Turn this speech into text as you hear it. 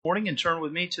Morning, and turn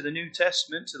with me to the New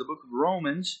Testament, to the book of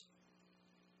Romans.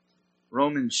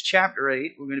 Romans chapter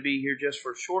 8. We're going to be here just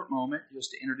for a short moment, just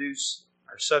to introduce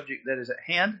our subject that is at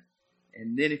hand.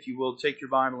 And then, if you will, take your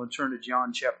Bible and turn to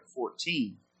John chapter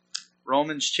 14.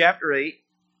 Romans chapter 8,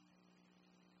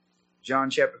 John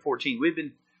chapter 14. We've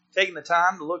been taking the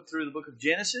time to look through the book of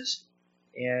Genesis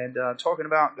and talking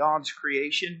about God's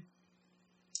creation.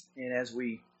 And as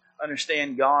we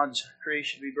understand God's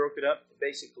creation to be broken up into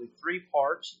basically three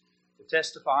parts to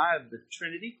testify of the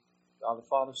Trinity, God the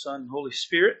Father, Son, and Holy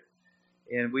Spirit.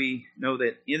 And we know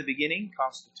that in the beginning,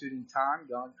 constituting time,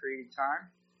 God created time.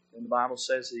 And the Bible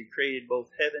says that He created both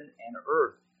heaven and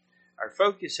earth. Our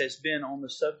focus has been on the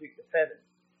subject of heaven.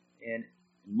 And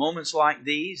in moments like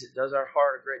these, it does our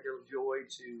heart a great deal of joy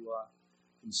to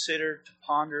consider, to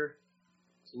ponder,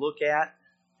 to look at,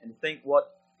 and to think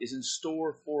what is in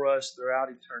store for us throughout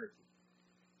eternity.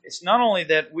 It's not only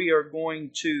that we are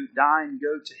going to die and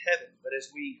go to heaven, but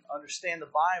as we understand the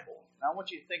Bible, and I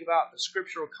want you to think about the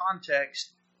scriptural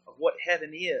context of what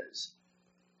heaven is.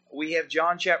 We have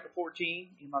John chapter 14,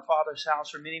 in my Father's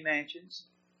house are many mansions.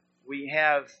 We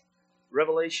have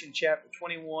Revelation chapter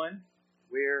 21,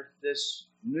 where this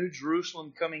new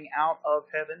Jerusalem coming out of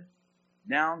heaven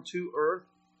down to earth.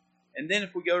 And then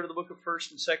if we go to the book of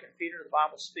 1st and 2nd Peter, the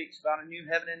Bible speaks about a new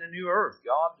heaven and a new earth.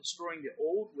 God destroying the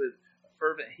old with a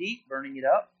fervent heat, burning it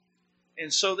up.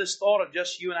 And so this thought of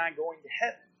just you and I going to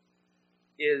heaven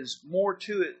is more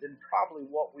to it than probably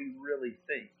what we really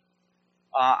think.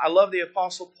 I love the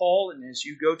Apostle Paul, and as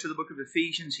you go to the book of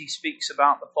Ephesians, he speaks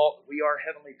about the thought that we are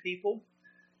heavenly people.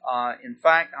 In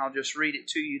fact, I'll just read it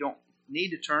to you. You don't need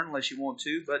to turn unless you want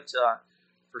to, but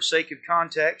for sake of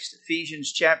context,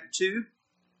 Ephesians chapter 2,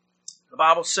 the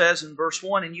Bible says in verse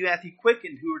 1, "And you hath He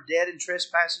quickened who are dead in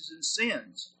trespasses and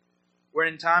sins,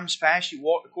 wherein in times past you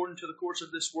walked according to the course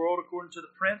of this world, according to the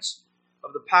prince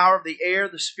of the power of the air,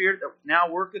 the spirit that now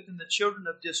worketh in the children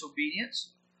of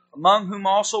disobedience, among whom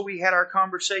also we had our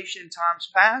conversation in times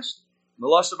past, in the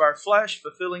lust of our flesh,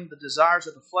 fulfilling the desires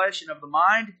of the flesh and of the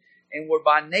mind, and were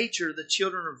by nature the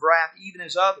children of wrath, even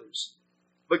as others.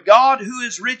 But God, who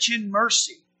is rich in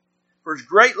mercy, for His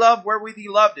great love wherewith He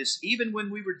loved us, even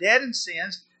when we were dead in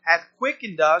sins, hath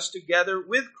quickened us together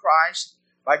with Christ.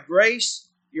 By grace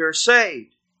ye are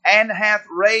saved, and hath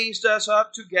raised us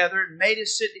up together, and made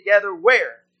us sit together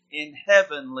where? In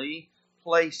heavenly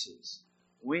places."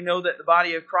 We know that the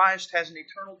body of Christ has an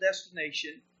eternal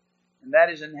destination, and that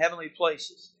is in heavenly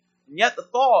places. And yet the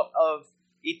thought of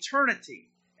eternity,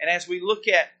 and as we look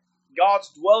at God's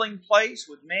dwelling place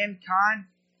with mankind,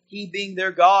 He being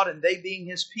their God and they being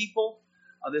His people,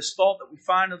 this thought that we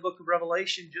find in the book of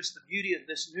Revelation, just the beauty of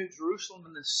this new Jerusalem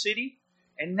and this city.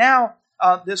 And now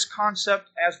this concept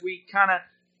as we kind of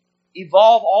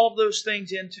evolve all of those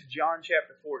things into John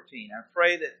chapter 14. I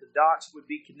pray that the dots would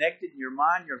be connected in your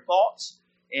mind, your thoughts.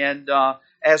 And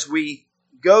as we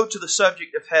go to the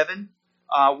subject of heaven,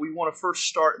 we want to first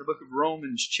start in the book of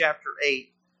Romans chapter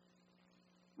 8.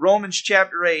 Romans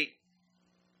chapter 8.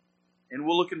 And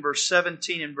we'll look in verse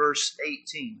 17 and verse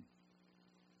 18.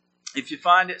 If you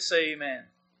find it, say amen.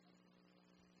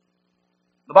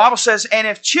 The Bible says, "And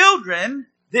if children,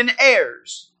 then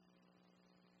heirs,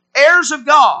 heirs of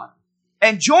God,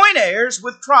 and joint heirs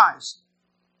with Christ,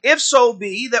 if so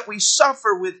be that we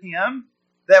suffer with Him,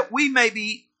 that we may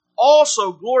be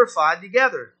also glorified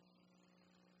together.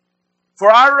 For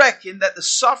I reckon that the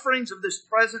sufferings of this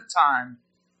present time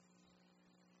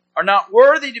are not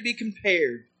worthy to be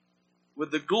compared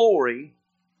with the glory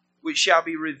which shall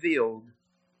be revealed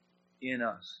in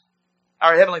us."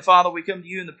 Our Heavenly Father, we come to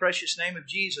You in the precious name of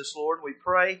Jesus, Lord. We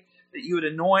pray that You would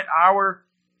anoint our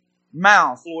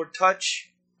mouth, Lord. Touch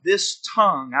this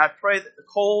tongue. I pray that the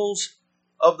coals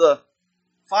of the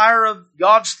fire of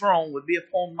God's throne would be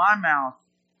upon my mouth.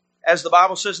 As the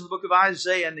Bible says in the book of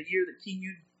Isaiah, in the year that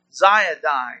King Uzziah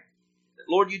died, that,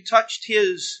 Lord, You touched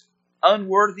his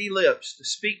unworthy lips to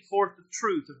speak forth the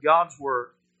truth of God's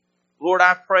Word. Lord,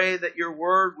 I pray that Your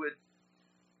Word would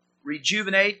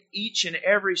rejuvenate each and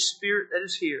every spirit that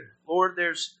is here. Lord,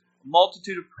 there's a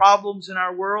multitude of problems in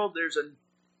our world. There's a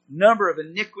number of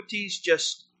iniquities.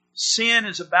 Just sin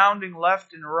is abounding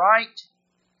left and right.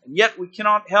 And yet we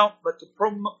cannot help but to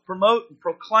promote and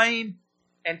proclaim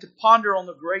and to ponder on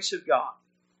the grace of God.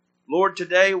 Lord,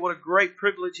 today what a great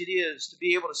privilege it is to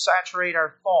be able to saturate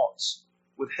our thoughts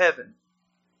with heaven.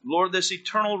 Lord, this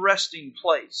eternal resting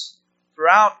place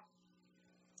throughout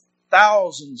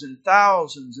thousands and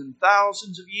thousands and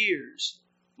thousands of years,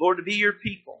 Lord, to be Your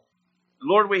people.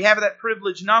 Lord, we have that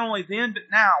privilege not only then, but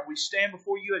now we stand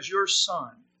before You as Your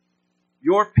Son,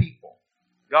 Your people.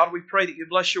 God, we pray that You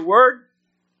bless Your Word,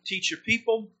 teach Your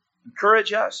people,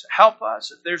 Encourage us, help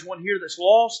us. If there's one here that's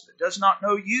lost, that does not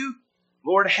know you,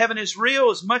 Lord, heaven is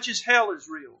real as much as hell is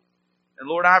real. And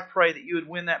Lord, I pray that you would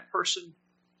win that person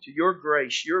to your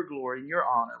grace, your glory, and your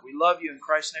honor. We love you. In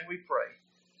Christ's name we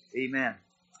pray. Amen.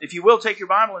 If you will, take your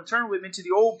Bible and turn with me to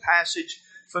the old passage,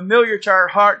 familiar to our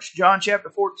hearts, John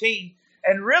chapter 14.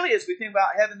 And really, as we think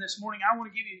about heaven this morning, I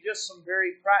want to give you just some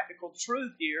very practical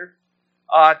truth here,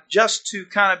 just to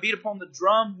kind of beat upon the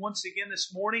drum once again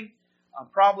this morning.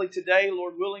 Probably today,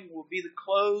 Lord willing, will be the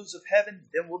close of heaven.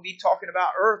 Then we'll be talking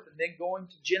about earth and then going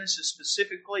to Genesis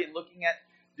specifically and looking at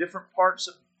different parts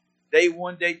of day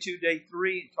 1, day 2, day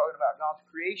 3, and talking about God's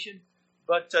creation.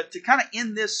 But to kind of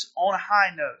end this on a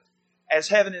high note, as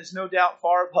heaven is no doubt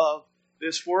far above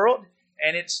this world,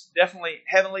 and it's definitely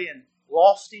heavenly and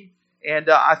lofty. And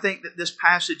I think that this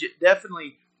passage, it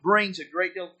definitely brings a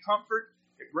great deal of comfort.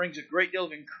 It brings a great deal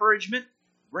of encouragement.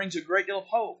 Brings a great deal of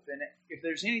hope. And if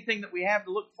there's anything that we have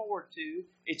to look forward to,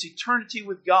 it's eternity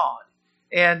with God.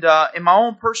 And in my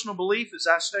own personal belief, as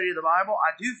I study the Bible,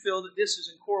 I do feel that this is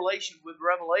in correlation with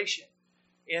Revelation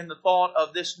in the thought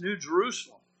of this New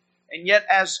Jerusalem. And yet,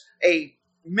 as a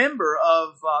member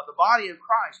of the body of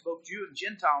Christ, both Jew and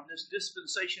Gentile, in this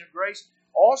dispensation of grace,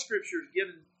 all Scripture is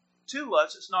given to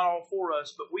us. It's not all for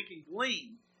us, but we can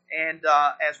glean. And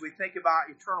as we think about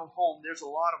eternal home, there's a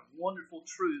lot of wonderful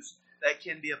truths that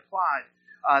can be applied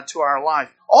to our life.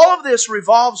 All of this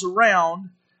revolves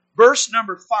around verse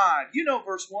number 5. You know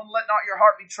verse 1, let not your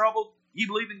heart be troubled. Ye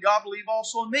believe in God, believe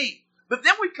also in me. But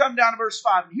then we come down to verse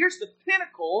 5, and here's the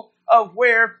pinnacle of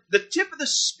where the tip of the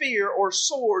spear or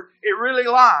sword, it really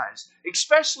lies,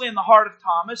 especially in the heart of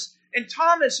Thomas. And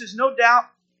Thomas is no doubt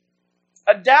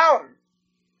a doubter.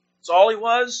 That's all he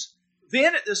was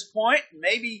then at this point.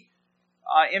 Maybe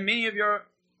in many of your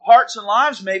hearts and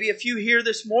lives, maybe a few here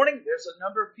this morning. There's a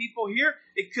number of people here.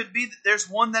 It could be that there's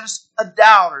one that is a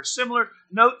doubter. Similar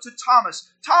note to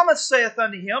Thomas. Thomas saith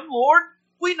unto him, Lord,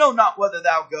 we know not whither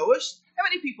thou goest. How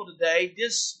many people today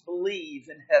disbelieve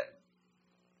in heaven?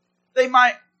 They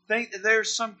might think that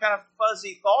there's some kind of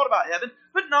fuzzy thought about heaven,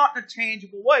 but not in a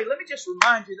tangible way. Let me just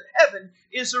remind you that heaven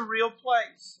is a real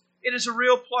place. It is a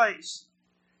real place.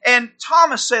 And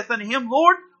Thomas saith unto him,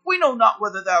 Lord, we know not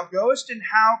whither thou goest, and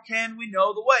how can we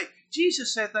know the way?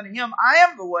 Jesus saith unto him, I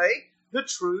am the way, the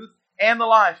truth, and the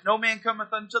life. No man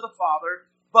cometh unto the Father,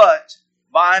 but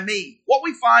by me. What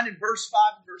we find in verse 5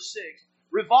 and verse 6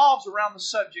 revolves around the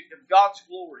subject of God's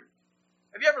glory.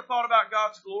 Have you ever thought about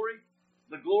God's glory?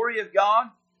 The glory of God?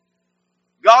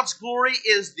 God's glory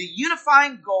is the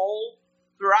unifying goal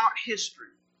throughout history.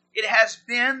 It has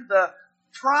been the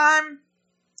prime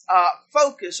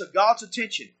focus of God's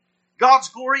attention. God's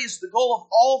glory is the goal of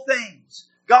all things.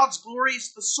 God's glory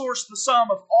is the source and the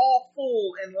sum of all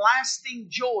full and lasting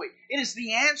joy. It is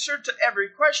the answer to every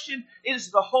question. It is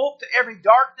the hope to every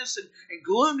darkness and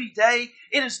gloomy day.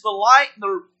 It is the light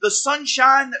and the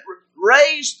sunshine that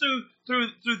rays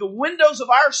through the windows of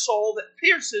our soul that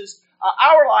pierces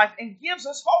our life and gives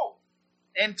us hope.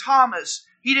 And Thomas,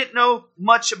 he didn't know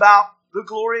much about the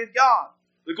glory of God.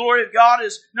 The glory of God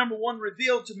is, number 1,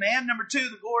 revealed to man. Number 2,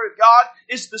 the glory of God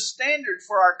is the standard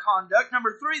for our conduct.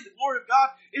 Number 3, the glory of God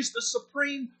is the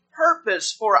supreme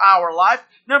purpose for our life.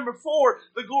 Number 4,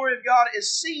 the glory of God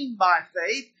is seen by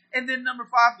faith. And then number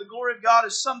 5, the glory of God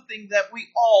is something that we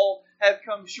all have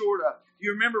come short of. Do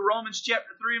you remember Romans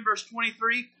chapter 3 and verse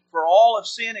 23? For all have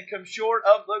sinned and come short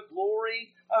of the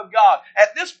glory of God.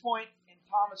 At this point in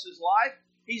Thomas's life,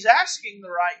 he's asking the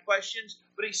right questions,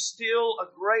 but he's still a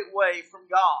great way from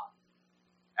God.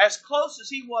 As close as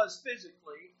he was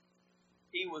physically,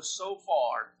 he was so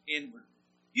far inward.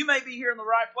 You may be here in the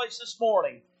right place this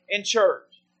morning in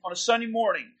church on a Sunday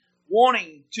morning,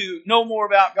 wanting to know more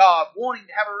about God, wanting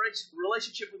to have a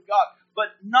relationship with God,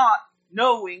 but not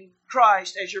knowing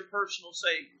Christ as your personal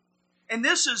Savior. And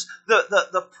this is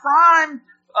the prime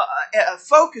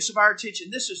focus of our attention.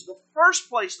 This is the first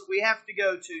place that we have to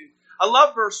go to. I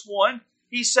love verse 1.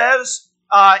 He says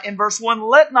in verse 1,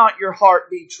 let not your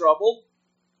heart be troubled.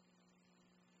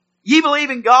 Ye believe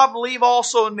in God, believe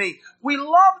also in me. We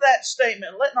love that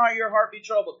statement, let not your heart be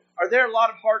troubled. Are there a lot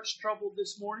of hearts troubled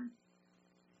this morning?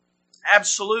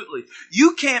 Absolutely.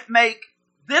 You can't make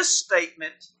this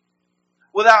statement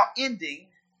without ending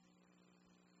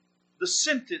the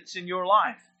sentence in your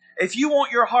life. If you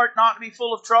want your heart not to be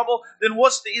full of trouble, then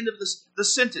what's the end of the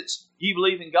sentence? Ye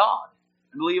believe in God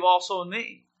and believe also in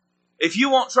me. If you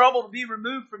want trouble to be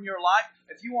removed from your life,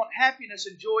 if you want happiness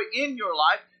and joy in your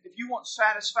life, if if you want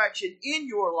satisfaction in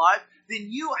your life, then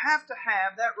you have to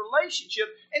have that relationship,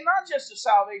 and not just a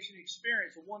salvation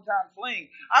experience, a one-time fling.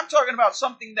 I'm talking about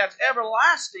something that's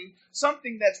everlasting,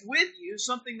 something that's with you,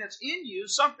 something that's in you,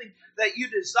 something that you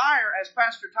desire, as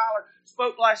Pastor Tyler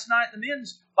spoke last night in the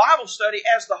men's Bible study,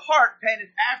 as the heart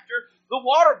panteth after the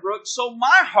water brook, so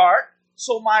my heart,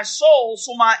 so my soul,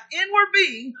 so my inward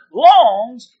being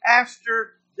longs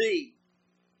after thee.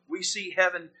 We see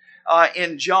heaven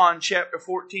in John chapter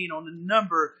 14 on a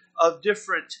number of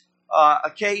different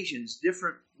occasions,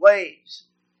 different ways.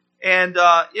 And,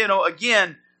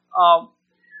 again,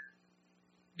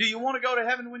 do you want to go to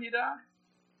heaven when you die?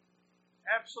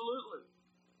 Absolutely.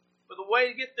 But the way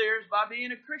to get there is by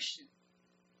being a Christian,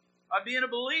 by being a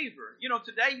believer.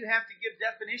 Today you have to give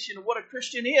definition of what a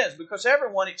Christian is, because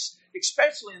everyone,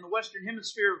 especially in the Western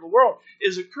Hemisphere of the world,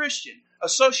 is a Christian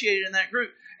associated in that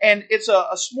group. And it's a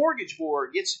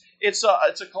smorgasbord. It's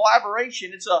a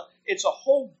collaboration. It's a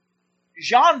whole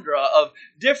genre of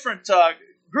different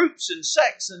groups and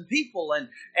sects and people and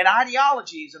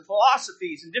ideologies and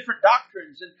philosophies and different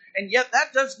doctrines. And yet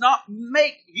that does not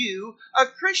make you a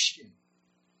Christian.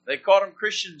 They called them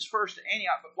Christians first at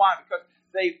Antioch. But why? Because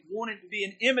they wanted to be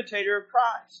an imitator of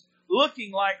Christ,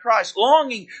 looking like Christ,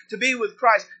 longing to be with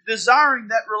Christ, desiring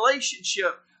that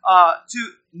relationship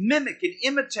to mimic and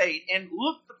imitate and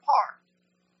look the part.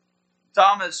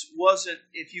 Thomas wasn't,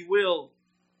 if you will,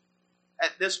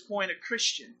 at this point a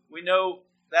Christian. We know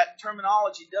that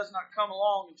terminology does not come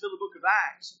along until the book of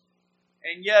Acts.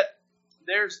 And yet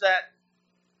there's that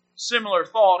similar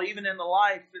thought even in the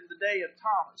life in the day of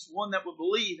Thomas, one that would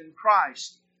believe in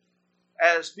Christ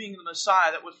as being the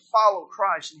Messiah, that would follow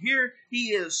Christ. And here he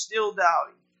is still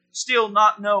doubting, still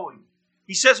not knowing.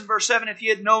 He says in verse 7, if ye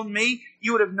had known me,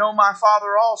 you would have known my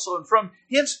Father also. And from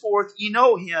henceforth ye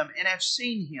know him and have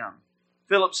seen him.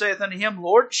 Philip saith unto him,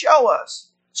 Lord, show us.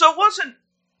 So it wasn't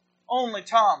only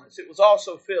Thomas, it was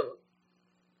also Philip.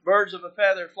 Birds of a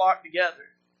feather flock together.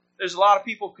 There's a lot of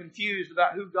people confused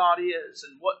about who God is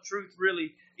and what truth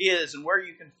really is and where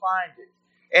you can find it.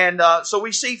 And so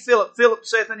we see Philip. Philip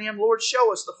saith unto him, Lord,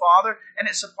 show us the Father, and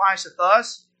it sufficeth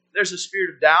us. There's a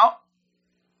spirit of doubt.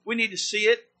 We need to see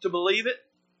it to believe it.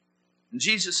 And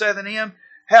Jesus saith unto him,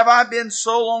 have I been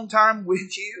so long time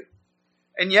with you,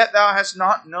 and yet thou hast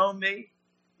not known me?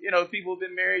 People have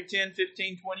been married 10,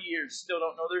 15, 20 years, still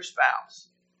don't know their spouse.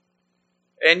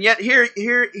 And yet here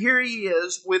he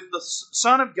is with the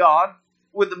Son of God,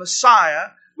 with the Messiah,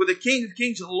 with the King of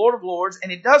Kings and the Lord of Lords,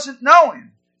 and he doesn't know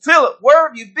him. Philip, where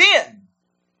have you been?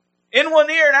 In one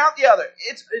ear and out the other.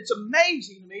 It's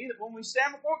amazing to me that when we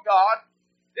stand before God,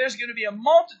 there's going to be a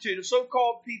multitude of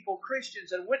so-called people, Christians,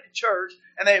 that went to church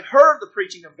and they've heard the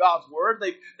preaching of God's Word.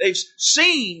 They've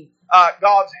seen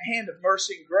God's hand of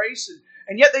mercy and grace,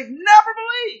 and yet they've never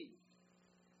believed.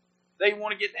 They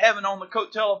want to get to heaven on the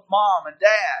coattail of mom and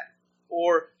dad,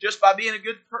 or just by being a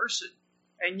good person.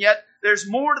 And yet there's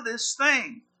more to this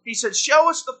thing. He said, show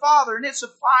us the Father, and it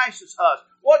suffices us.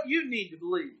 What you need to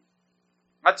believe.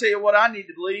 I tell you what I need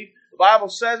to believe. The Bible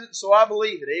says it, so I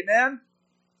believe it. Amen?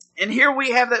 And here we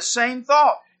have that same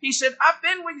thought. He said, I've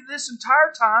been with you this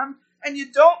entire time, and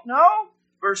you don't know?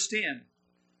 Verse 10.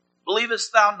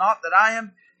 Believest thou not that I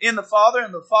am in the Father,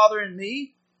 and the Father in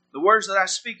me? The words that I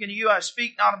speak unto you, I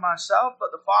speak not of myself,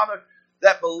 but the Father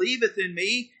that believeth in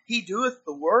me, he doeth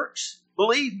the works.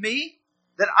 Believe me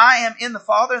that I am in the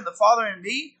Father, and the Father in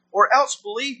me, or else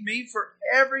believe me for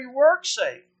every work's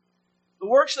sake. The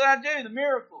works that I do, the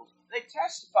miracles, they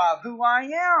testify of who I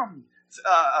am,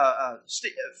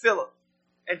 Philip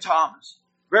and Thomas.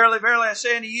 Verily, verily, I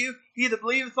say unto you, he that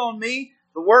believeth on me,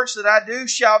 the works that I do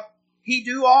shall he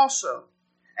do also.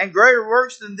 And greater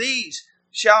works than these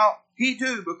shall he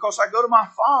do, because I go to my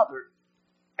Father.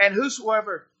 And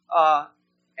whosoever,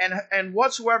 and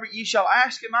whatsoever ye shall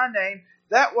ask in my name,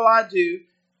 that will I do,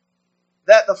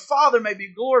 that the Father may be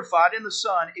glorified in the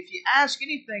Son. If ye ask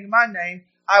anything in my name,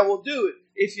 I will do it.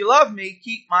 If you love me,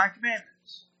 keep my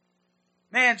commandments.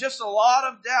 Man, just a lot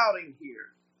of doubting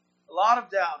here. A lot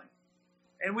of doubting.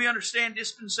 And we understand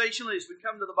dispensationally as we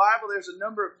come to the Bible, there's a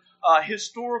number of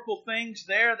historical things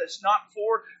there that's not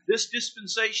for this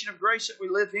dispensation of grace that we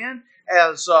live in,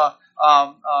 as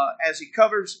he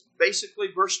covers basically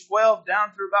verse 12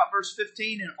 down through about verse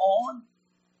 15 and on.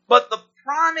 But the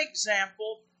prime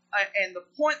example and the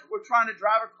point that we're trying to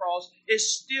drive across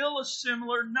is still a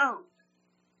similar note.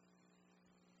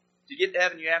 To get to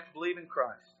heaven, you have to believe in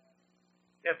Christ.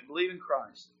 You have to believe in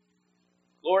Christ.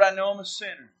 Lord, I know I'm a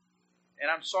sinner,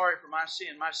 and I'm sorry for my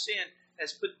sin. My sin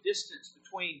has put distance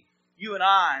between you and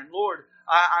I. And Lord,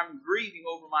 I'm grieving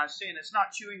over my sin. It's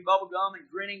not chewing bubble gum and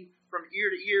grinning from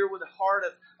ear to ear with a heart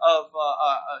of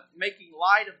making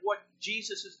light of what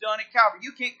Jesus has done at Calvary.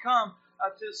 You can't come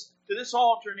to this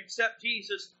altar and accept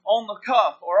Jesus on the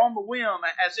cuff or on the whim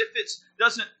as if it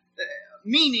doesn't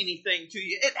mean anything to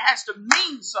you. It has to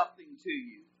mean something to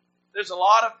you. There's a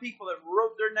lot of people that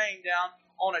wrote their name down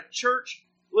on a church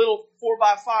little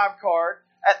 4x5 card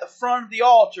at the front of the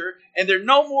altar, and they're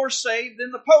no more saved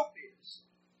than the Pope is.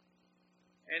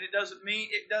 And it doesn't mean,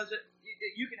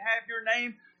 you can have your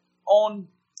name on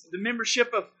the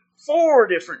membership of 4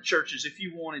 different churches if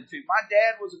you wanted to. My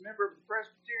dad was a member of the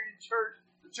Presbyterian Church,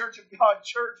 the Church of God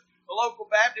Church, the local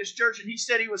Baptist church, and he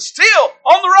said he was still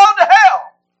on the road to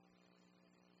hell.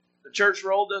 The church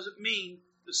roll doesn't mean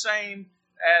the same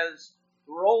as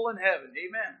the roll in heaven.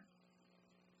 Amen.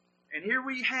 And here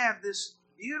we have this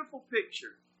beautiful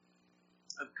picture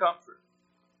of comfort.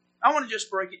 I want to just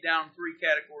break it down in 3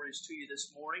 categories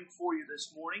for you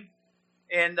this morning.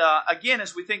 And again,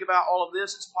 as we think about all of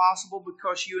this, it's possible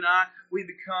because you and I, we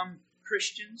become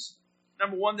Christians.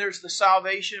 Number 1, there's the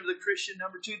salvation of the Christian.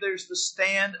 Number 2, there's the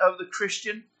stand of the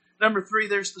Christian. Number 3,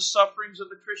 there's the sufferings of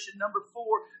the Christian. Number 4,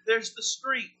 there's the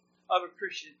strength of a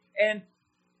Christian. And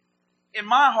in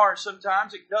my heart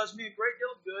sometimes it does me a great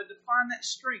deal of good to find that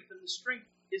strength, and the strength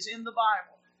is in the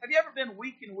Bible. Have you ever been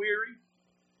weak and weary?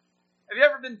 Have you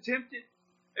ever been tempted?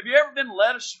 Have you ever been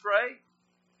led astray?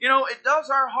 You know, it does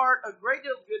our heart a great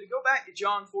deal of good to go back to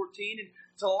John 14 and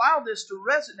to allow this to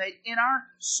resonate in our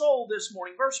soul this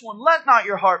morning. Verse 1, let not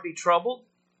your heart be troubled.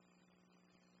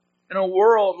 In a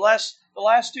world, the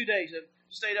last 2 days I've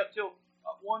stayed up till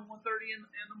 1:30 in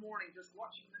the morning just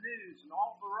watching the news and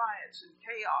all the riots and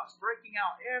chaos breaking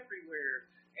out everywhere,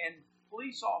 and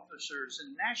police officers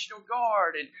and National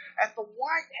Guard, and at the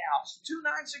White House 2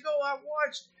 nights ago I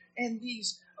watched, and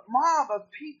these mob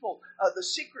of people, the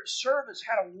Secret Service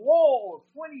had a wall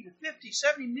of 20 to 50,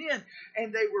 70 men,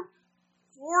 and they were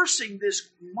forcing this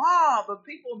mob of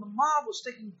people, and the mob was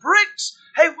taking bricks.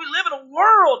 Hey, we live in a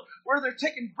world where they're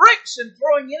taking bricks and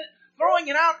throwing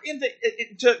it out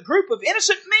into a group of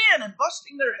innocent men and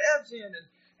busting their heads in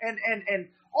and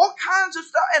all kinds of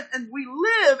stuff. And we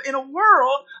live in a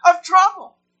world of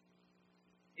trouble.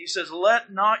 He says,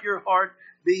 let not your heart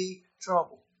be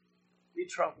troubled. Be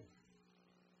troubled.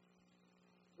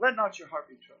 Let not your heart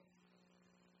be troubled.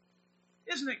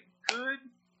 Isn't it good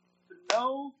to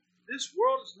know this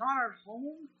world is not our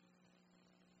home?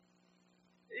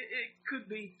 It could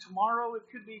be tomorrow, it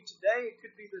could be today, it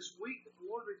could be this week that the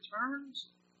Lord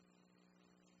returns.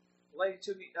 A lady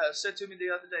said to me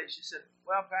the other day, she said,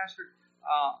 well, Pastor,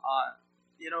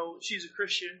 she's a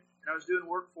Christian, and I was doing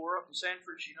work for her up in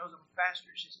Sanford. She knows I'm a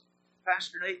pastor. She said,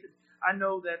 Pastor Nathan, I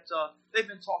know that they've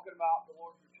been talking about the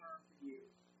Lord's return for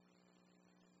years.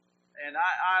 And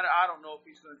I don't know if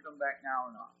he's going to come back now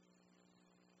or not.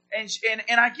 And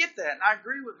I get that, and I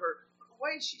agree with her. But the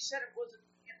way she said it was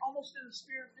almost in the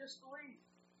spirit of disbelief.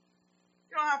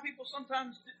 You know how people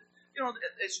sometimes,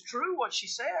 it's true what she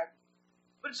said,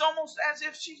 but it's almost as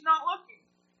if she's not looking,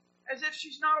 as if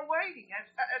she's not awaiting,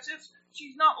 as if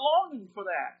she's not longing for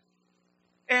that.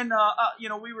 And,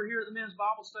 we were here at the men's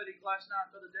Bible study last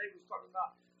night. The other day we was talking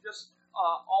about just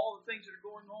all the things that are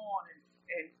going on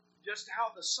and just how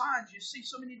the signs, you see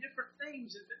so many different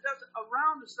things that doesn't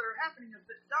around us that are happening, if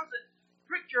it doesn't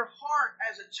prick your heart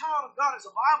as a child of God, as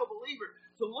a Bible believer,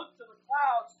 to look to the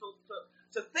clouds,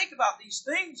 to think about these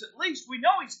things. At least we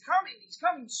know He's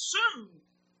coming soon.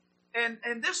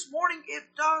 And this morning it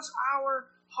does our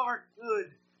heart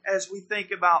good as we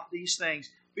think about these things,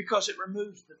 because it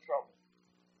removes the trouble.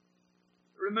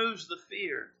 It removes the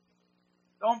fear.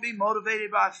 Don't be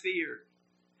motivated by fear.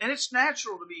 And it's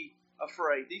natural to be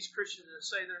afraid. These Christians that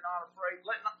say they're not afraid,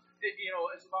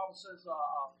 as the Bible says,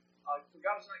 for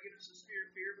God has not given us a spirit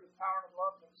of fear, but of power and of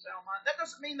love and of a sound mind. That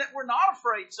doesn't mean that we're not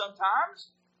afraid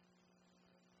sometimes.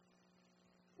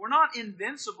 We're not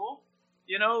invincible.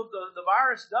 The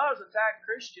virus does attack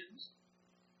Christians.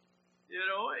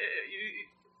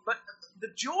 But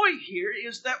the joy here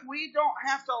is that we don't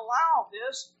have to allow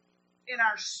this in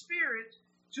our spirit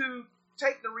to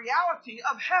take the reality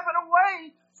of heaven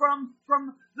away from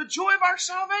the joy of our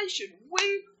salvation.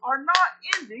 We are not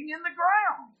ending in the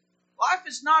ground. Life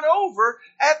is not over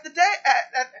at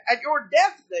your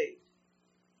death date.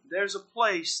 There's a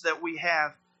place that we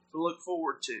have to look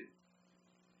forward to.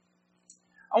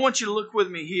 I want you to look with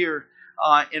me here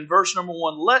in verse number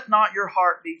 1. Let not your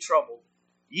heart be troubled.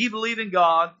 Ye believe in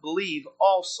God, believe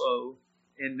also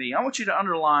in me. I want you to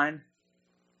underline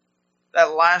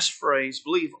that last phrase,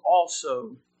 believe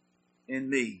also in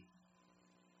me.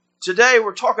 Today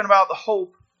we're talking about the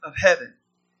hope of heaven.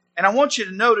 And I want you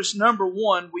to notice, number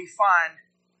 1, we find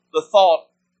the thought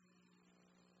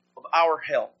of our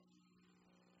help.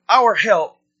 Our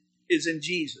help is in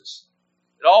Jesus.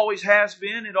 It always has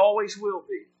been, it always will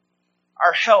be.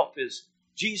 Our help is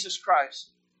Jesus Christ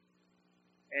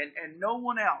and no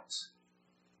one else.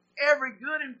 Every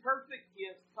good and perfect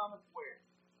gift cometh where?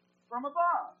 From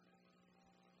above.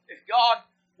 If God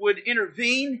would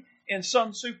intervene in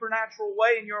some supernatural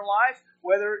way in your life,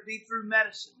 whether it be through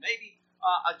medicine, maybe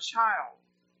a child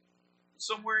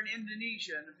somewhere in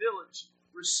Indonesia in a village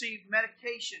received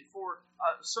medication for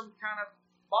some kind of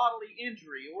bodily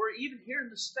injury, or even here in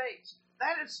the States,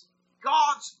 that is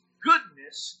God's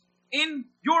goodness in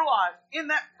your life, in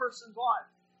that person's life.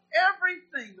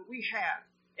 Everything that we have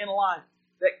in life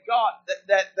that God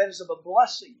that is of a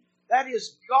blessing, that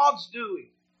is God's doing.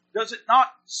 Does it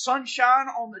not sunshine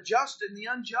on the just and the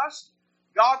unjust?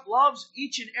 God loves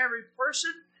each and every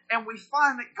person, and we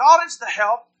find that God is the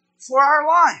help for our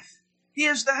life. He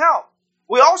is the help.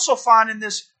 We also find in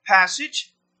this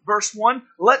passage, verse 1,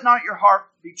 let not your heart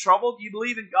be troubled. You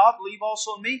believe in God, believe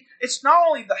also in me. It's not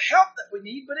only the help that we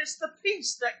need, but it's the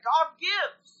peace that God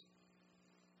gives.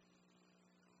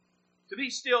 To be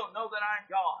still and know that I am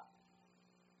God.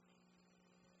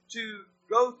 To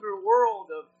go through a world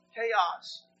of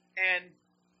chaos and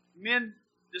men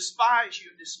despise you,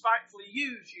 despitefully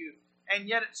use you, and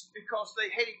yet it's because they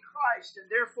hated Christ and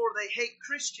therefore they hate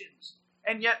Christians.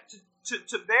 And yet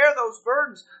to bear those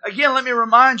burdens. Again, let me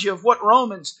remind you of what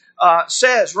Romans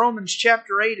says. Romans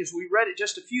chapter 8, as we read it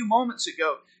just a few moments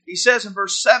ago. He says in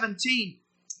verse 17,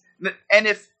 and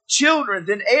if children,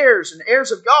 then heirs, and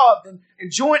heirs of God,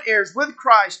 and joint heirs with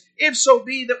Christ, if so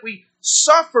be that we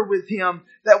suffer with Him,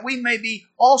 that we may be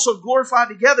also glorified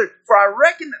together. For I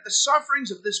reckon that the sufferings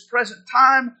of this present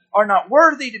time are not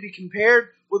worthy to be compared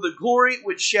with the glory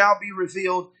which shall be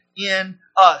revealed in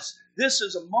us. This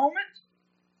is a moment,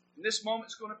 and this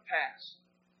moment's going to pass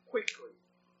quickly,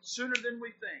 sooner than we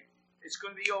think. It's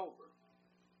going to be over.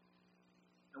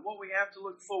 And what we have to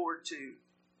look forward to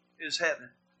is heaven.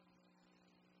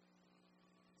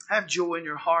 Have joy in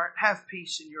your heart. Have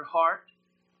peace in your heart.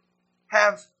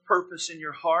 Have purpose in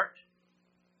your heart.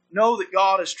 Know that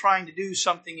God is trying to do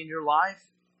something in your life.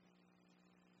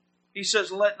 He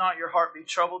says, let not your heart be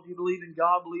troubled. You believe in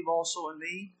God, believe also in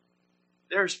me.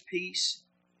 There's peace.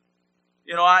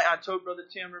 You know, I told Brother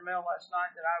Tim Ramel last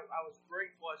night that I was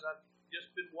grateful as I've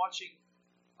just been watching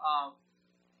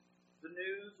the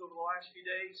news over the last few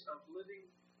days of living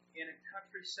in a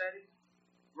country setting.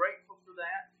 Grateful for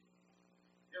that.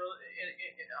 You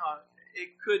know,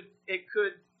 it could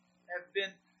have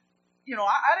been. You know,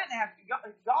 I didn't have to.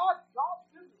 God's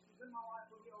goodness was in my life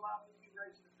when He allowed me to be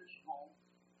raised in a Christian home.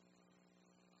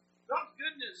 God's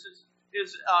goodness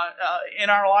is in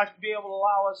our life to be able to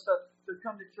allow us to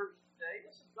come to church today.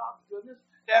 This is God's goodness.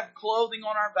 To have clothing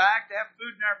on our back, to have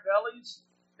food in our bellies,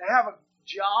 to have a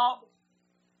job.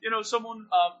 You know, someone,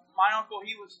 my uncle,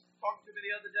 he was talking to me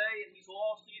the other day, and he's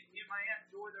lost. He and my Aunt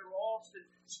Joy, they're lost, and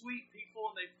sweet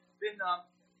people, and they've been out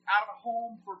of a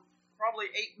home for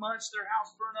probably 8 months. Their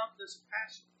house burned up this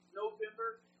past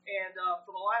November, and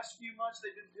for the last few months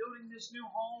they've been building this new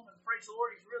home, and praise the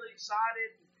Lord, he's really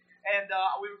excited. And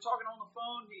we were talking on the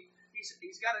phone.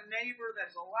 He's got a neighbor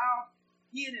that's allowed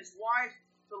he and his wife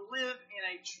to live in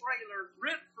a trailer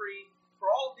rent-free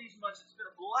for all of these months. It's been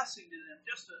a blessing to them,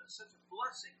 just such a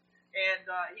blessing. And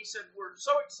he said, we're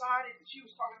so excited. And she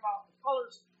was talking about the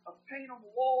colors of paint on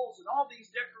the walls and all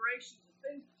these decorations and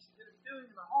things that she's been doing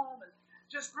in the home, and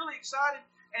just really excited.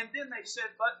 And then they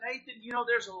said, but Nathan, you know,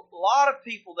 there's a lot of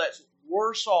people that's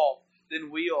worse off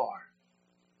than we are.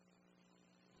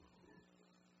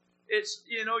 It's,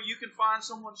 you know, you can find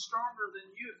someone stronger than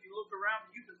you if you look around.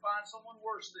 You can find someone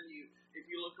worse than you if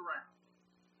you look around.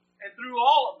 And through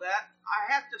all of that,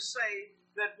 I have to say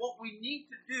that what we need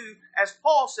to do, as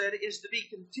Paul said, is to be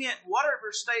content,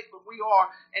 whatever state that we are,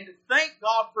 and to thank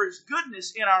God for His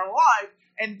goodness in our life.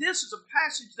 And this is a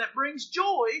passage that brings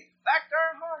joy back to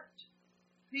our heart.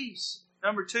 Peace.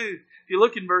 Number 2, if you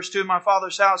look in verse 2, in my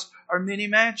Father's house are many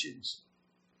mansions.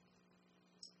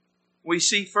 We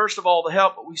see, first of all, the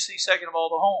help, but we see, second of all,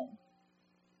 the home.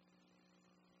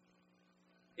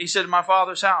 He said, in my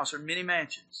Father's house are many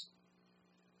mansions.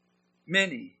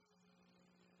 Many.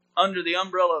 Under the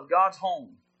umbrella of God's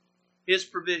home. His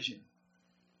provision.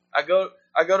 I go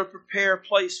to prepare a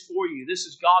place for you. This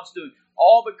is God's doing.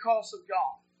 All because of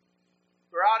God.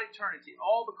 Throughout eternity.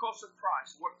 All because of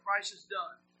Christ. What Christ has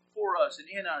done for us and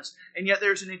in us. And yet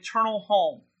there's an eternal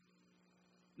home.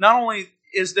 Not only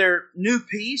is there new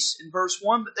peace in verse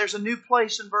 1, but there's a new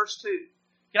place in verse 2.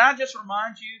 Can I just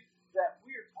remind you that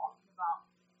we are talking about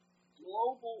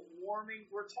global warming.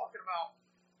 We're talking about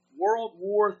World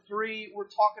War III.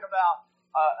 We're talking about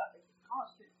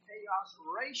constant chaos,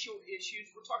 racial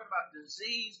issues. We're talking about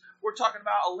disease. We're talking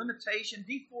about a limitation,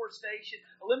 deforestation,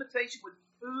 a limitation with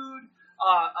food,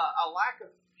 a lack of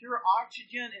pure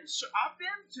oxygen. And so I've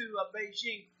been to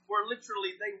Beijing where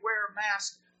literally they wear a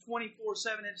mask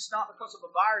 24/7, and it's not because of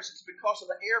a virus, it's because of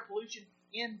the air pollution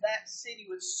in that city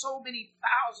with so many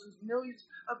thousands, millions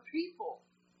of people.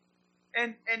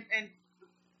 And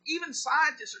even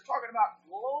scientists are talking about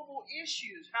global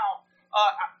issues, how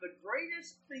the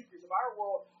greatest thinkers of our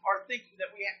world are thinking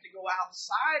that we have to go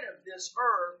outside of this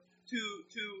earth to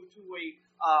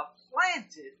a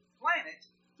planet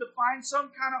to find some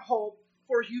kind of hope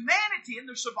for humanity and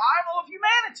the survival of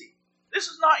humanity. This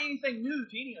is not anything new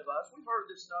to any of us. We've heard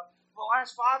this stuff for the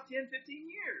last 5, 10, 15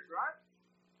 years, right?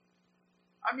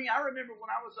 I mean, I remember when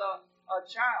I was a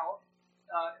child,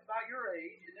 about your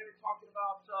age, and they were talking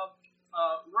about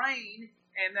rain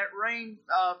and that rain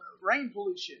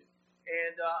pollution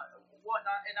and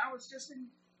whatnot, and I was just in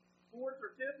 4th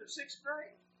or 5th or 6th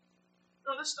grade.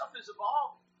 No, this stuff is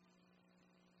evolving.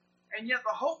 And yet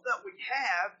the hope that we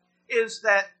have is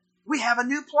that we have a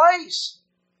new place.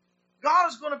 God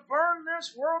is going to burn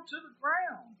this world to the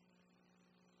ground.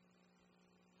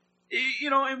 You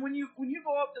know, and when you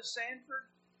go up to Sanford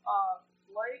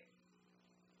Lake,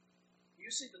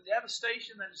 you see the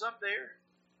devastation that is up there.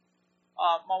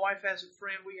 My wife has a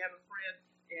friend. We have a friend,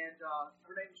 and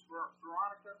her name is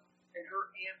Veronica, and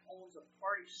her aunt owns a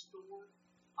party store,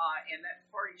 and that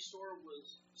party store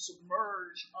was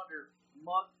submerged under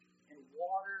muck and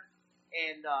water,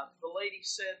 and the lady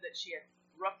said that she had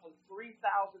roughly $3,000.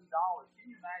 Can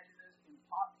you imagine this? In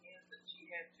pot cans that she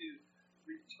had to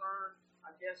return,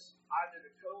 I guess, either to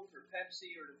Coke or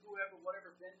Pepsi or to whoever,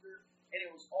 whatever vendor, and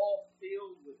it was all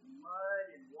filled with mud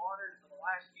and water for the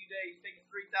last few days, taking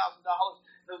 $3,000,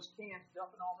 those cans,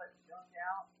 dumping all that junk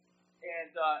out,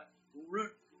 and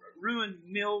ruined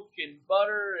milk and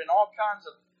butter and all kinds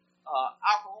of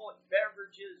alcoholic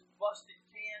beverages, busted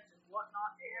cans and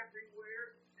whatnot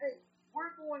everywhere. Hey,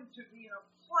 we're going to be in a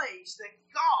place that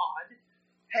God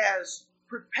has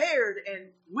prepared and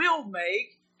will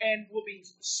make and will be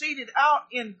seated out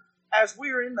in as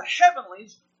we are in the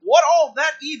heavenlies. What all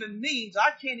that even means,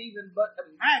 I can't even but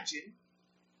imagine.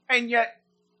 And yet,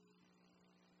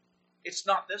 it's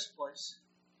not this place.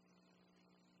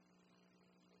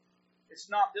 It's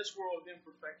not this world of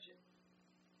imperfection.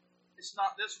 It's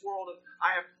not this world of,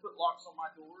 I have to put locks on my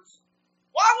doors.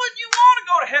 Why would you want to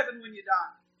go to heaven when you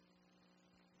die?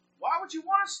 Why would you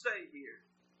want to stay here?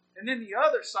 And then the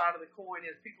other side of the coin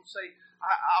is people say,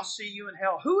 I'll see you in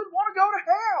hell. Who would want to go to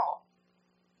hell?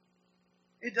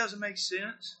 It doesn't make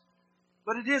sense.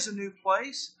 But it is a new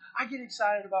place. I get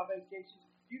excited about vacations.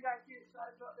 Do you guys get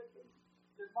excited about vacations?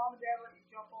 Does mom and dad let you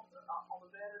jump on the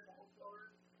bed at the hotel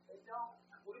room? They don't.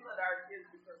 We let our kids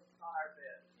because it's not our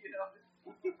bed. You know,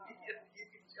 you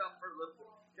can jump for a little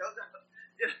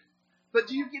bit. But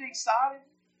do you get excited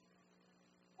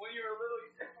when you're a little?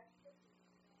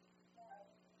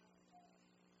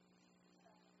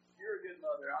 You're a good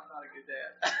mother. I'm not a good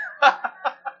dad.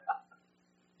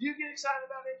 Do you get excited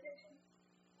about vacation?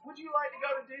 Would you like to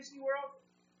go to Disney World?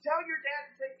 Tell your dad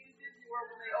to take you to Disney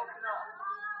World when they open up.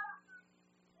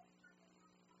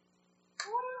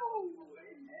 Woo!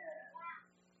 Amen.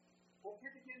 Well,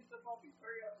 get the kids some puppies.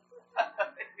 Hurry up.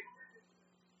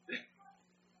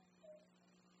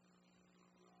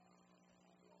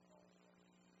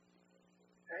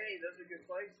 Hey, those are good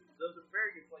places. Those are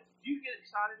very good places. Do you get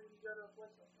excited when you go to a place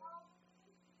like that?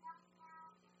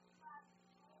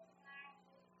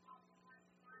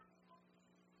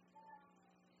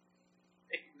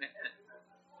 Amen.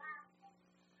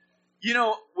 You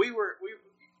know, we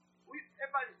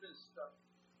everybody's been stuck,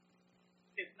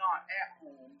 if not at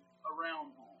home,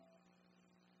 around home.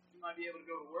 You might be able to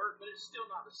go to work, but it's still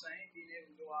not the same being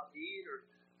able to go out to eat. Or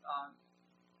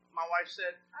my wife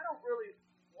said, I don't really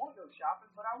want to go shopping,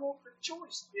 but I want the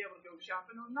choice to be able to go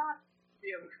shopping or not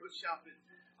be able to go shopping.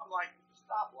 I'm like,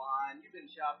 stop lying. You've been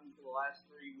shopping for the last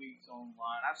 3 weeks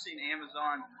online. I've seen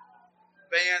Amazon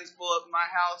vans pull up in my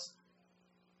house.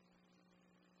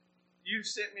 You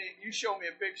showed me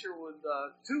a picture with 2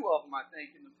 of them, I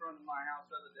think, in the front of my house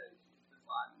the other day. She's been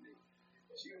lying to me.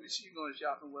 She's going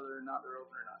shopping whether or not they're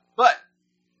open or not. But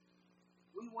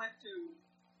we went to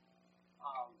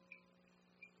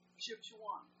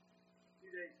Shipshewana 2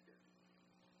 days ago.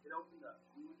 It opened up.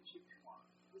 We went to Shipshewana.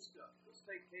 Let's go. Let's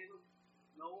take Caleb,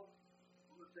 Noah.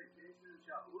 We're going to take Jason and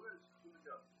Charlie. We're going to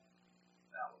go.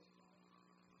 That was fun.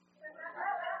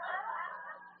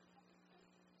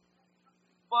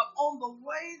 But on the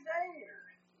way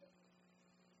there,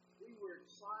 we were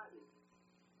excited.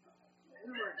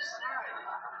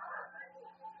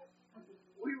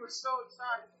 We were so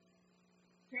excited.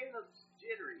 Caleb's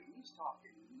jittery. He's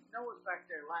talking. Noah's back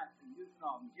there laughing, goofing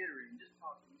off, and jittery, and just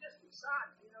talking, just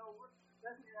excited.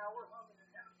 Bethany and I, we're humming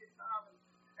and having a good time. And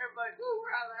everybody,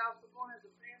 we're out of the house. We're going as a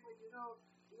family.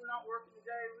 We're not working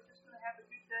today. We're just going to have a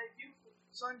good day, beautiful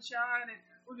sunshine, and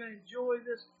we're going to enjoy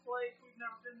this place. We've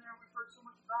never been there. We've heard so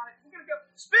much about it. We're going to go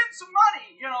spend some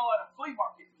money, at a flea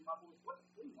market. And my boys, what's a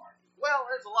flea market? Well,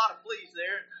 there's a lot of fleas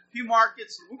there, a few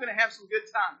markets, and we're going to have some good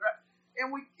times, right?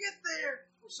 And we get there.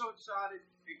 We're so excited.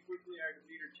 And quickly our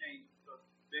demeanor changed because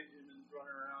Benjamin's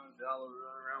running around, and Dollar's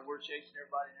running around. We're chasing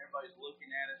everybody, and everybody's looking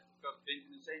at us because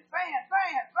Benjamin's saying, fan,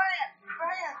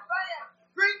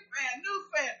 green fan, new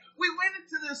fan. We went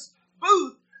into this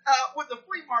booth with the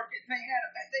flea market, and they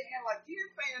had like 10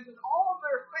 fans, and all of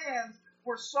their fans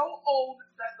were so old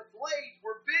that the blades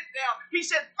were bent down. He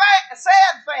said,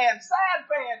 sad fan.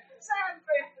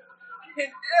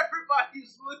 And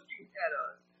everybody's looking at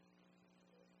us.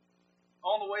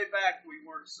 On the way back, we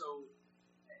weren't so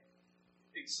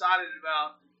excited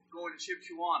about going to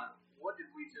Shipshewana. What did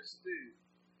we just do?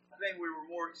 I think we were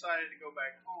more excited to go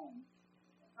back home.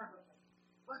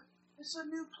 But it's a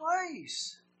new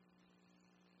place.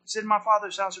 He said, in my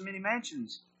Father's house are many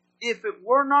mansions. If it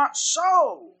were not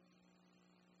so,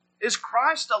 is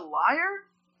Christ a liar?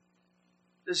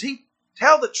 Does he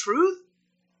tell the truth?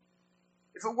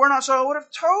 If it were not so, I would have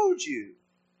told you.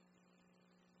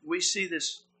 We see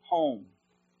this home.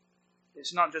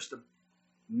 It's not just a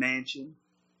mansion.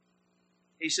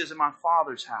 He says, in my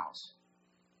Father's house.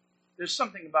 There's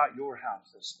something about your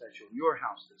house that's special. Your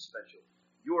house that's special.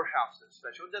 Your house that's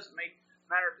special. It doesn't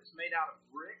matter if it's made out of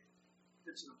brick.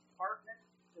 If it's an apartment.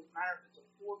 It doesn't matter if it's a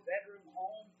 4-bedroom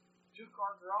home.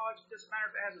 2-car garage. It doesn't matter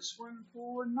if it has a swimming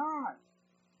pool or not.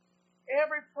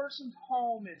 Every person's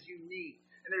home is unique.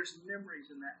 And there's memories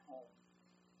in that home.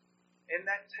 And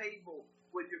that table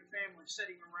with your family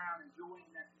sitting around enjoying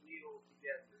that meal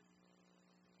together.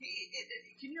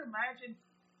 Can you imagine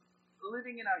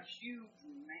living in a huge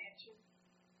mansion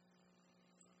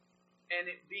and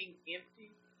it being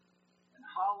empty and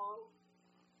hollow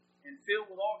and filled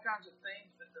with all kinds of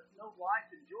things that there's no life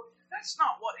and joy? That's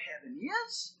not what heaven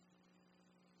is.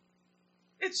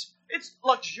 It's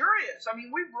luxurious. I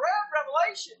mean, we've read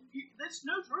Revelation. This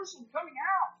New Jerusalem coming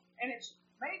out, and it's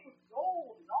made with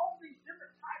gold and all these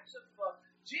different types of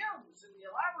gems and the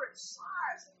elaborate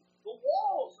size and the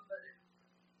walls and the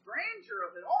grandeur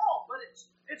of it all. But it's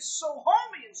so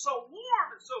homey and so warm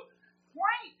and so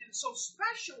quaint and so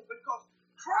special because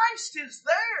Christ is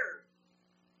there.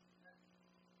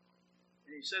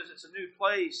 And he says it's a new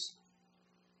place.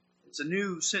 It's a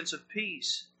new sense of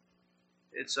peace.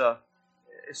 It's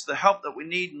the help that we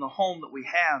need in the home that we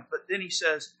have. But then he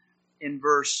says in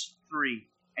verse 3,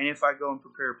 and if I go and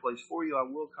prepare a place for you, I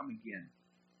will come again.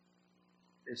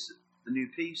 It's the new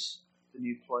peace, the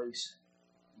new place.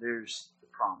 There's the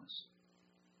promise.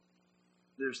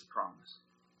 There's the promise.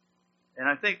 And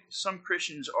I think some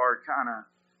Christians are kind of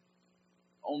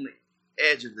on the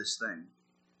edge of this thing.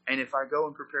 And if I go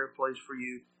and prepare a place for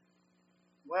you,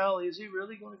 well, is he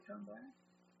really going to come back?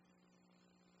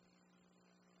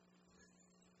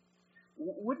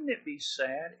 Wouldn't it be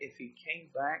sad if he came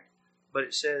back, but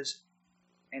it says,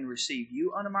 and receive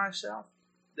you unto myself,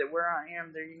 that where I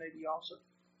am, there you may be also?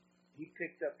 He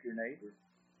picked up your neighbor.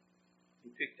 He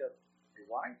picked up your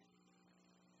wife.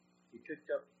 He picked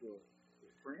up your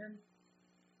friend.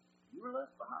 You were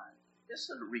left behind. This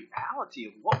is the reality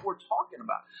of what we're talking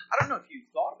about. I don't know if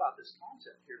you've thought about this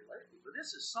concept here lately, but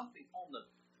this is something on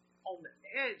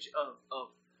the edge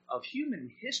of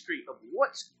human history of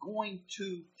what's going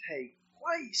to take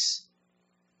place.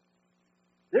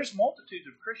 There's multitudes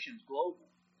of Christians globally,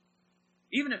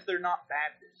 even if they're not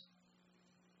Baptists.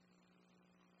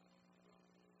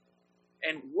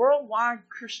 And worldwide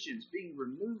Christians being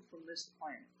removed from this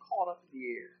planet, caught up in the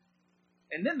air.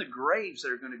 And then the graves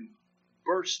that are going to be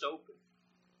burst open.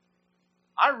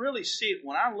 I really see it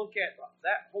when I look at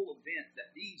that whole event,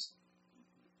 that these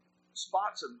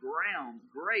spots of ground,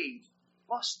 graves,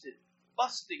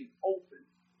 busting open.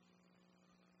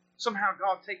 Somehow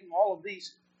God taking all of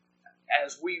these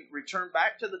as we return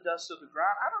back to the dust of the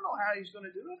ground. I don't know how he's going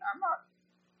to do it. I'm not,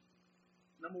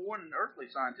 number one, an earthly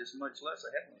scientist, much less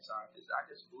a heavenly scientist. I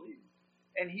just believe him.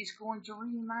 And he's going to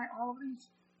reunite all of these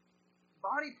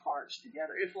body parts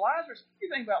together. If Lazarus, you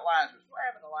think about Lazarus, what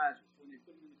happened to Lazarus when they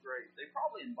put him in the grave? They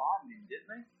probably embalmed him, didn't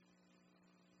they?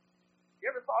 You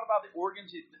ever thought about the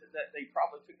organs that they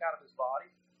probably took out of his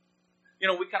body? You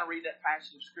know, we kind of read that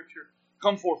passage of Scripture,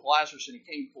 come forth Lazarus, and he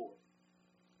came forth.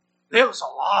 There was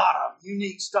a lot of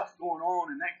unique stuff going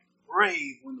on in that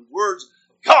grave when the words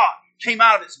of God came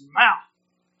out of his mouth.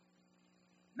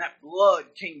 And that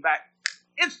blood came back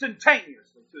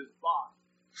instantaneously. into his body.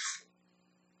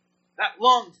 That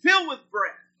lung filled with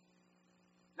breath.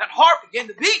 That heart began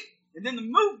to beat. And then the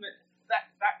movement of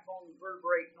that backbone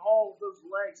vertebrae and all of those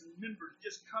legs and members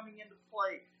just coming into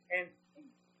play. And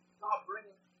God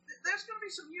bringing... There's going to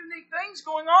be some unique things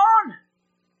going on.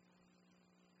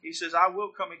 He says, I will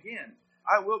come again.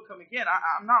 I will come again.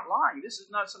 I'm not lying. This is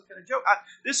not some kind of joke.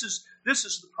 This is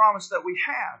the promise that we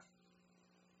have.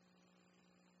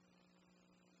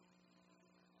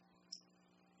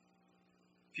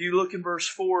 If you look in verse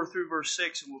 4 through verse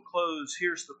 6, and we'll close,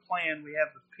 here's the plan. We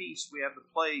have the peace, we have the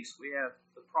place, we have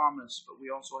the promise, but we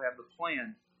also have the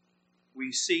plan.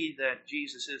 We see that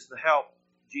Jesus is the help.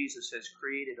 Jesus has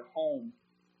created a home.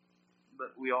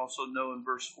 But we also know in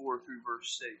verse 4 through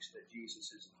verse 6 that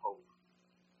Jesus is the hope.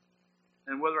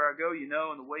 And whether I go, you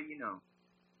know, and the way you know.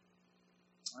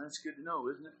 Well, that's good to know,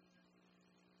 isn't it?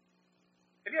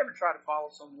 Have you ever tried to follow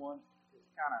someone who's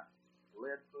kind of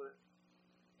lead foot?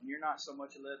 And you're not so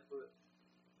much a lead foot.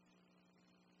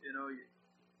 You know,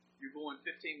 you're going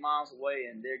 15 miles away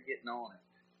and they're getting on it.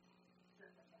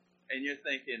 And you're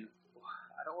thinking, well,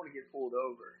 I don't want to get pulled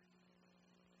over.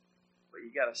 But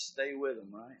you got to stay with them,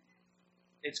 right?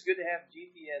 It's good to have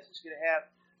GPS. It's good to have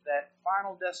that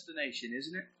final destination,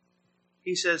 isn't it?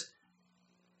 He says,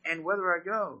 and whether I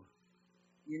go,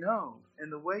 you know,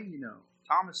 and the way you know.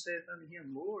 Thomas saith unto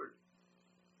him, Lord,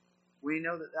 we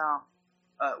know that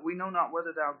we know not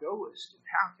whither thou goest, and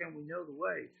how can we know the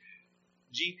way?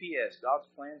 GPS, God's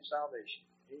plan of salvation.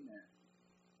 Amen.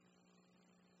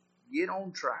 Get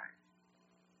on track.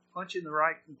 Punch in the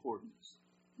right concordance.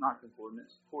 Not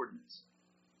concordance, coordinates.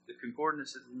 The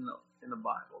concordance is in the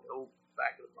Bible, the old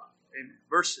back of the Bible. Amen.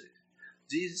 Verse 6.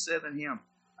 Jesus said unto him,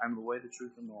 I am the way, the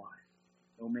truth, and the life.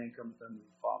 No man cometh unto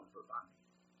the Father but by me.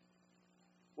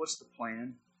 What's the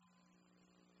plan?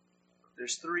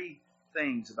 There's three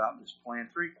things about this plan,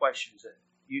 three questions that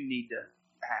you need to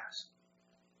ask.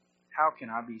 How can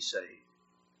I be saved?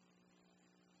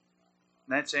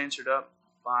 And that's answered up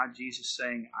by Jesus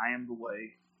saying, I am the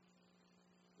way.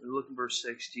 We look in verse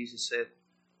 6. Jesus said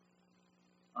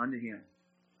unto him,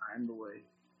 I am the way.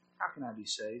 How can I be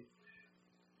saved?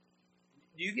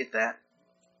 Do you get that?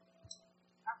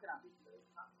 How can I be saved?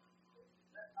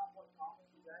 That's not what Thomas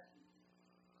is asking.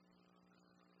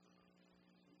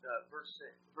 Verse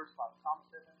 6, verse 5. Thomas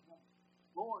said unto him,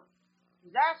 Lord,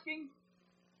 he's asking.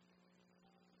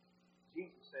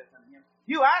 Jesus said unto him,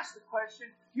 you ask the question,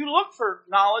 you look for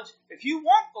knowledge. If you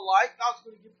want the light, God's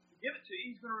going to give it to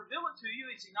you. He's going to reveal it to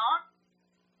you, is He not?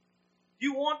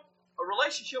 You want a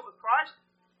relationship with Christ?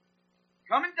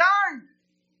 Come and dine.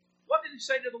 What did He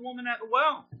say to the woman at the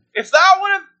well? If thou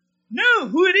would have knew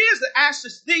who it is that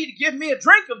asketh thee to give me a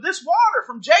drink of this water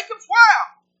from Jacob's well,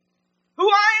 who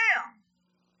I am,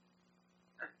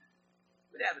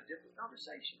 we'd have a different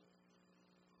conversation.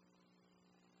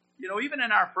 You know, even in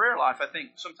our prayer life, I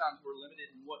think sometimes we're limited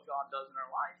in what God does in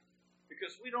our life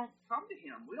because we don't come to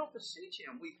Him. We don't beseech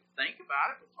Him. We think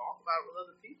about it. We talk about it with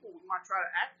other people. We might try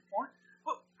to act upon it.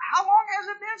 But how long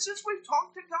has it been since we've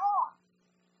talked to God?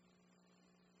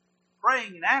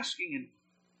 Praying and asking and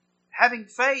having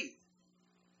faith.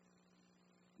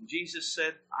 And Jesus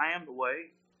said, I am the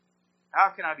way. How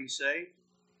can I be saved?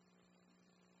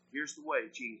 Here's the way,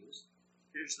 Jesus.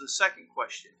 Here's the second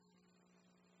question.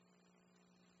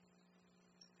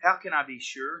 How can I be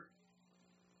sure?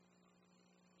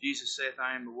 Jesus saith,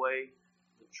 I am the way,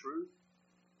 the truth.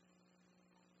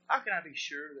 How can I be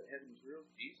sure that heaven is real?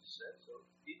 Jesus said so.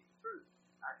 He's the truth.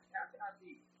 How can I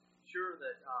be sure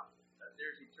that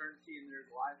there's eternity and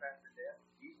there's life after death?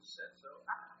 Jesus said so.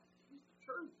 He's the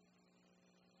truth.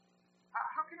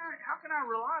 How can I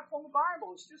rely upon the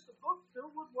Bible? It's just a book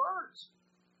filled with words.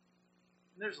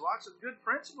 And there's lots of good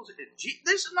principles.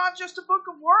 This is not just a book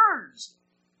of words.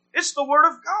 It's the Word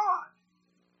of God.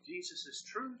 Jesus is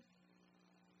truth.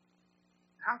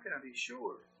 How can I be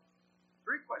sure?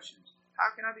 Three questions.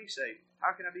 How can I be saved?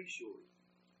 How can I be sure?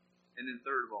 And then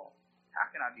third of all,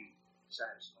 how can I be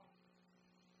satisfied?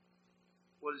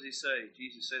 What does He say?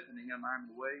 Jesus said unto him, I am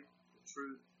the way, the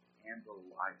truth, and the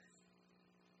life.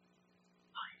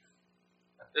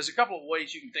 Life. There's a couple of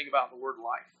ways you can think about the word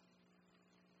life.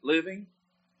 Living,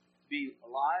 be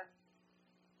alive.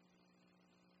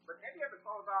 But have you ever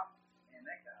thought about, man,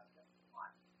 that guy's got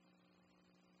life?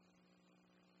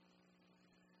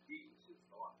 Jesus is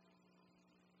the life.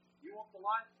 You want the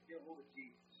life? Get a hold of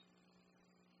Jesus.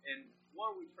 And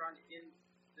what are we trying to end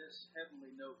this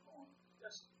heavenly note on?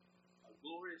 Just a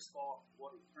glorious thought of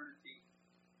what eternity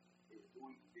is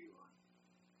going to be like.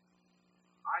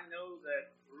 I know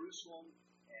that Jerusalem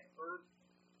and earth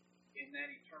in that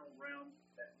eternal realm,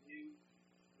 that new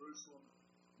Jerusalem,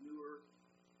 new earth,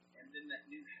 and And then that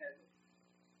new heaven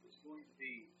is going to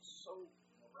be so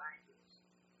miraculous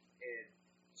and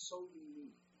so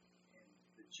unique. And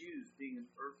the Jews being an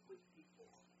earthly people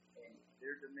and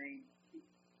their domain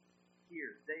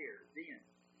here, there, then.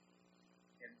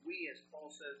 And we, as Paul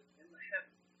says, in the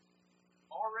heavens.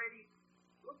 Already,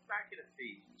 look back at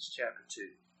Ephesians chapter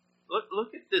 2.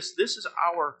 Look at this. This is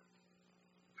our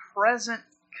present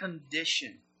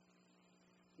condition.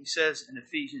 He says in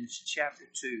Ephesians chapter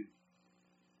 2.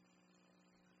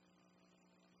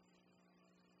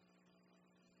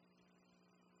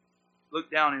 Look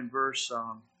down in verse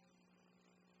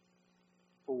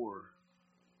 4.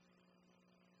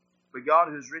 But God,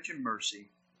 who is rich in mercy,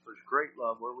 for his great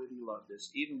love wherewith he loved us,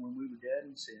 even when we were dead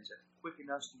in sins, hath quickened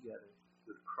us together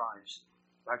with Christ.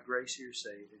 By grace you are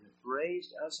saved, and hath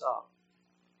raised us up,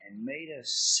 and made us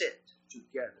sit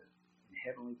together in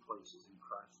heavenly places in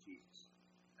Christ Jesus.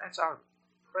 That's our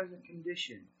present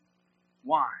condition.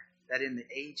 Why? That in the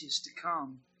ages to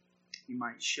come, he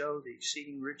might show the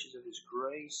exceeding riches of his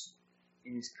grace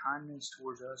in his kindness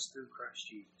towards us through Christ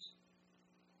Jesus.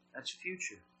 That's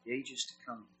future, the ages to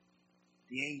come.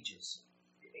 The ages,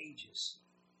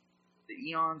 the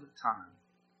eons of time,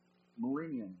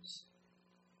 millenniums,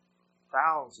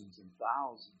 thousands and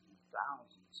thousands and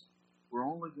thousands. We're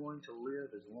only going to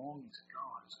live as long as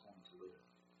God is going to live.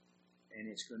 And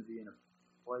it's going to be in a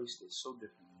place that's so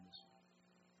different than this one.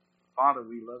 Father,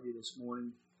 we love you this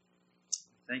morning.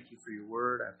 Thank you for your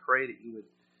word. I pray that you would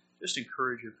just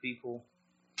encourage your people.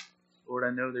 Lord,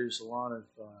 I know there's a lot of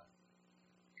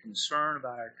concern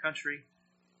about our country,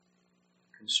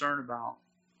 concern about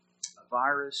a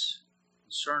virus,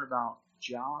 concern about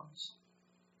jobs.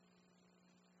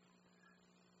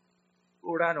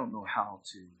 Lord, I don't know how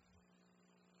to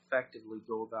effectively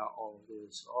go about all of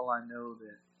this. All I know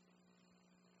that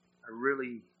I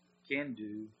really can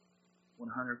do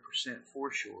 100%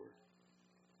 for sure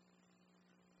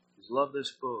is love this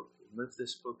book and lift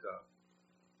this book up.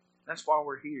 That's why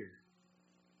we're here.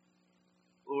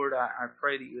 Lord, I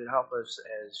pray that you would help us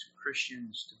as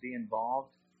Christians to be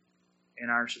involved in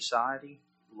our society.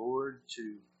 Lord,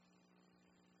 to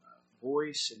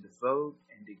voice and to vote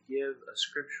and to give a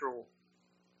scriptural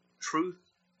truthful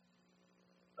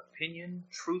opinion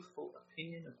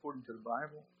according to the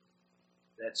Bible.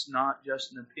 That's not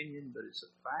just an opinion, but it's a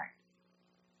fact.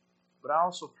 But I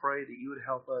also pray that you would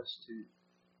help us to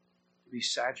be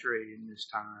saturated in this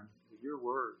time with your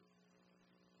word.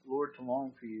 Lord, to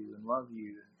long for you and love you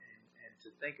and to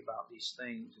think about these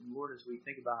things. And Lord, as we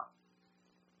think about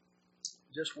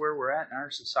just where we're at in our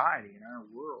society, in our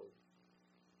world,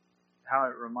 how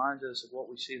it reminds us of what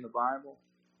we see in the Bible,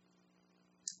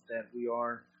 that we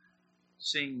are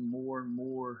seeing more and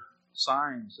more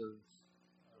signs of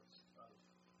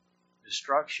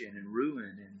destruction and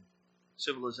ruin and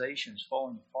civilizations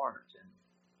falling apart.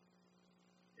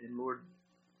 And Lord,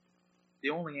 the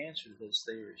only answer to this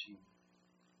there is you.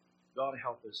 God,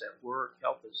 help us at work,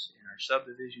 help us in our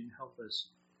subdivision, help us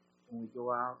when we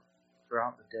go out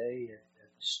throughout the day at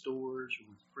the stores or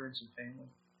with friends and family,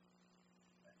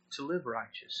 to live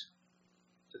righteous,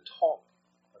 to talk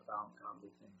about godly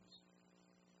things,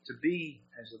 to be,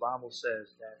 as the Bible says,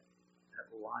 that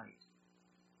light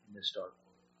in this dark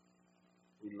world.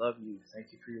 We love you.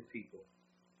 Thank you for your people.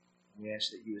 We ask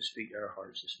that you would speak to our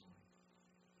hearts this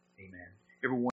morning. Amen. Everyone.